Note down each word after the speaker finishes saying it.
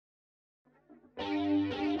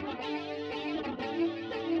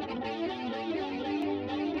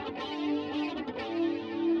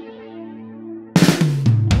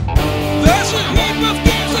There's a heap of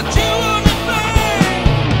games that you wanna play,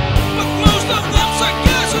 but most of them's I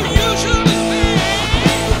guess are usually paid.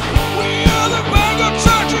 We are the vanguard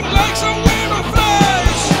searching like some weirdo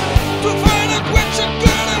flies to find out which are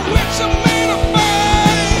good and which are made of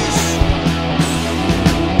ice.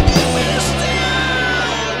 You missed out!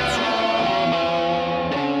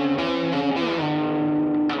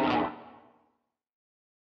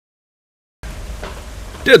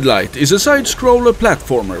 Deadlight is a side-scroller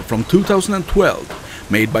platformer from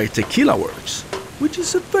 2012, made by Tequila Works, which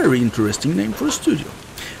is a very interesting name for a studio.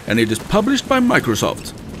 And it is published by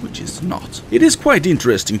Microsoft, which is not. It is quite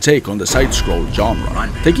interesting take on the side-scroll genre,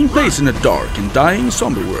 taking place in a dark and dying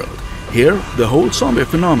zombie world. Here, the whole zombie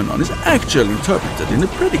phenomenon is actually interpreted in a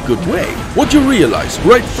pretty good way. What you realize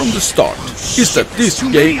right from the start is that this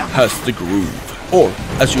game has the groove, or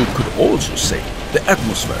as you could also say, the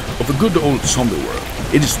atmosphere of a good old zombie world.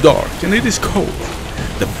 It is dark and it is cold.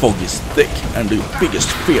 The fog is thick and the biggest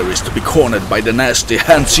fear is to be cornered by the nasty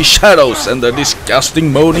handsy shadows and their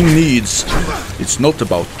disgusting moaning needs. It's not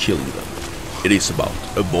about killing them, it is about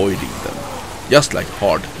avoiding them. Just like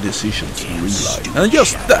hard decisions in real life. And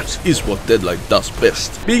just that is what Deadlight does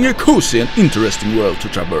best. Being a cozy and interesting world to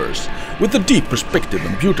traverse, with a deep perspective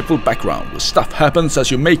and beautiful background where stuff happens as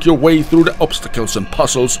you make your way through the obstacles and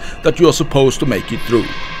puzzles that you are supposed to make it through.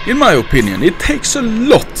 In my opinion, it takes a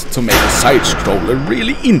lot to make a side-scroller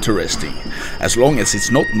really interesting. As long as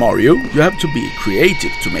it's not Mario, you have to be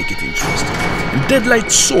creative to make it interesting. And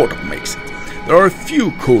Deadlight sort of makes it. There are a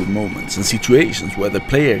few cool moments and situations where the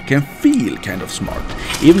player can feel kind of smart,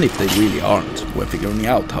 even if they really aren't, when figuring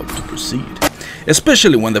out how to proceed.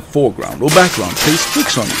 Especially when the foreground or background plays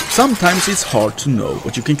tricks on you. Sometimes it's hard to know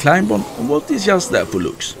what you can climb on and what is just there for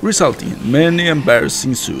looks, resulting in many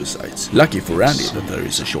embarrassing suicides. Lucky for Randy that there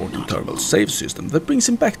is a short interval save system that brings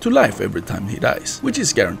him back to life every time he dies, which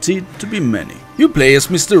is guaranteed to be many. You play as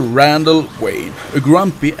Mr. Randall Wayne, a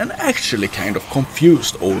grumpy and actually kind of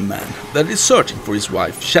confused old man that is searching for his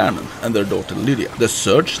wife Shannon and their daughter Lydia. The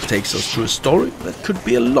search takes us through a story that could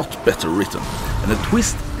be a lot better written, and a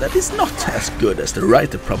twist that is not as good as the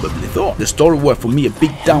writer probably thought. The story was for me a big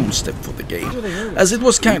downstep for the game, as it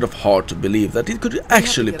was kind of hard to believe that it could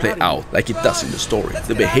actually play out like it does in the story.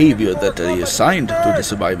 The behavior that they assigned to the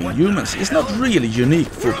surviving humans is not really unique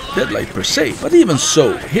for Deadlight per se, but even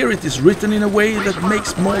so, here it is written in a way that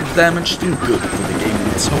makes more damage than good for the game in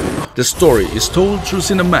its whole. The story is told through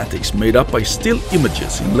cinematics made up by still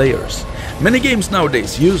images in layers. Many games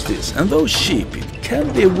nowadays use this, and though cheap, it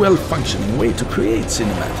can be a well-functioning way to create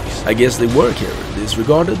cinematics. I guess they work here,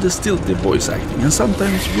 disregarded the stilted voice acting and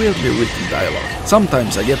sometimes weirdly written dialogue.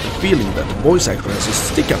 Sometimes I get the feeling that the voice actor has a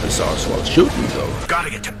stick up his arse while shooting though. Gotta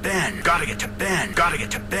get to Ben, gotta get to Ben, gotta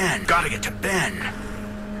get to Ben, gotta get to Ben.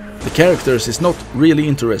 The characters is not really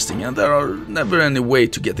interesting and there are never any way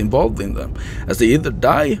to get involved in them, as they either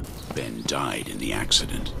die, Ben died in the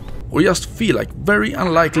accident, or just feel like very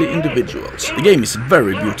unlikely individuals. The game is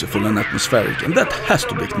very beautiful and atmospheric, and that has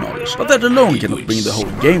to be acknowledged, but that alone cannot bring the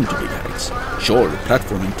whole game to big heights. Sure, the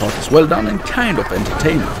platforming part is well done and kind of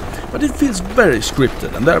entertaining, but it feels very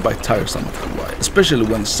scripted and thereby tiresome after a while, especially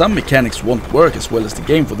when some mechanics won't work as well as the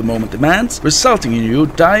game for the moment demands, resulting in you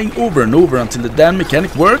dying over and over until the damn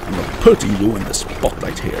mechanic works and not putting you in the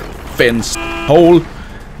spotlight here. Fence, hole.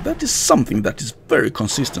 That is something that is very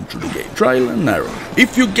consistent through the game, trial and error.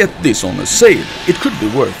 If you get this on a sale, it could be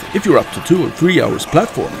worth it if you're up to 2 or 3 hours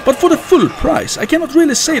platforming. But for the full price, I cannot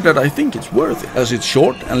really say that I think it's worth it, as it's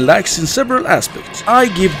short and lacks in several aspects. I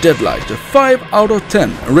give Deadlight a 5 out of 10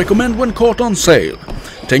 and recommend when caught on sale.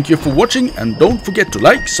 Thank you for watching, and don't forget to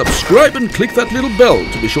like, subscribe and click that little bell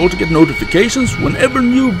to be sure to get notifications whenever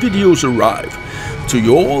new videos arrive. To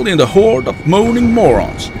you all in the horde of moaning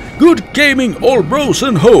morons, good gaming all bros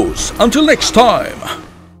and hoes. Until next time!